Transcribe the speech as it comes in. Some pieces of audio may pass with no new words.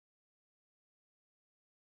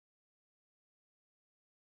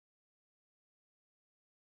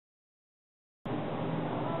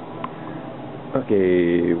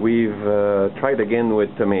Okay, we've tried again with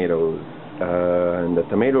tomatoes, and the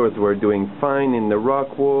tomatoes were doing fine in the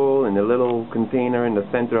rock wool, in the little container in the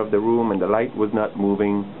center of the room, and the light was not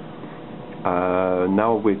moving.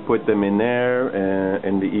 Now we put them in there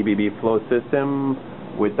in the EBB flow system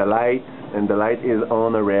with the light, and the light is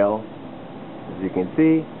on a rail, as you can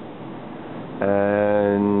see,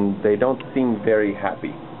 and they don't seem very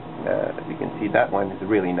happy. As you can see, that one is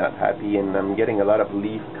really not happy, and I'm getting a lot of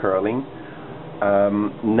leaf curling.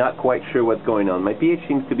 Not quite sure what's going on. My pH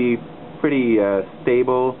seems to be pretty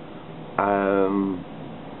stable,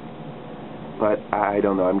 but I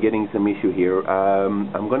don't know. I'm getting some issue here.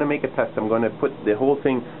 I'm going to make a test. I'm going to put the whole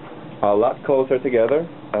thing a lot closer together.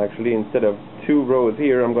 Actually, instead of 2 rows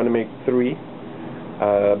here, I'm going to make 3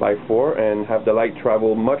 by 4 and have the light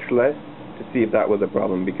travel much less to see if that was a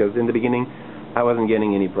problem, because in the beginning I wasn't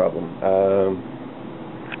getting any problem.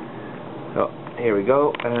 So here we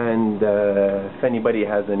go, and if anybody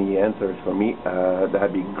has any answers for me,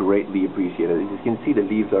 that'd be greatly appreciated. As you can see, the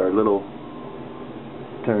leaves are a little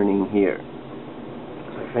turning here.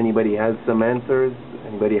 So if anybody has some answers,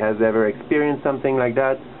 anybody has ever experienced something like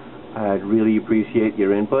that, I'd really appreciate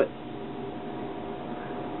your input.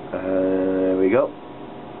 There we go.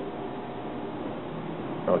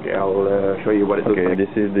 Okay, I'll show you what it looks like.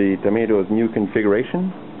 This is the tomatoes' new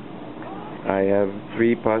configuration. I have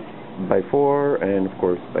 3 pots by 4, and of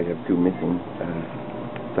course I have 2 missing.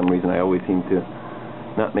 For some reason I always seem to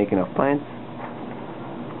not make enough plants,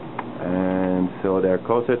 and so they're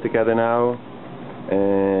closer together now,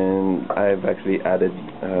 and I've actually added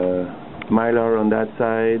mylar on that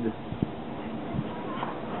side,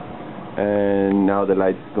 and now the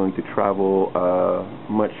light is going to travel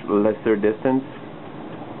much lesser distance,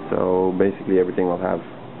 so basically everything will have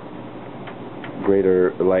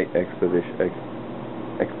greater light exposure,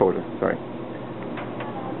 sorry.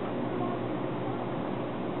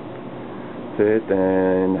 That's it,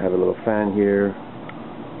 and have a little fan here,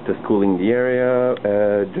 just cooling the area,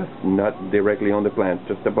 just not directly on the plant,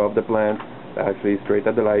 just above the plant, actually straight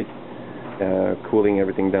at the light, cooling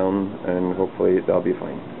everything down, and hopefully that'll be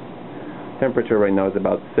fine. Temperature right now is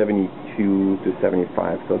about 72 to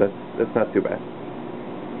 75, so that's not too bad.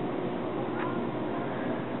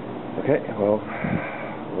 Okay, well,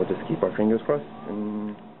 we'll just keep our fingers crossed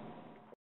and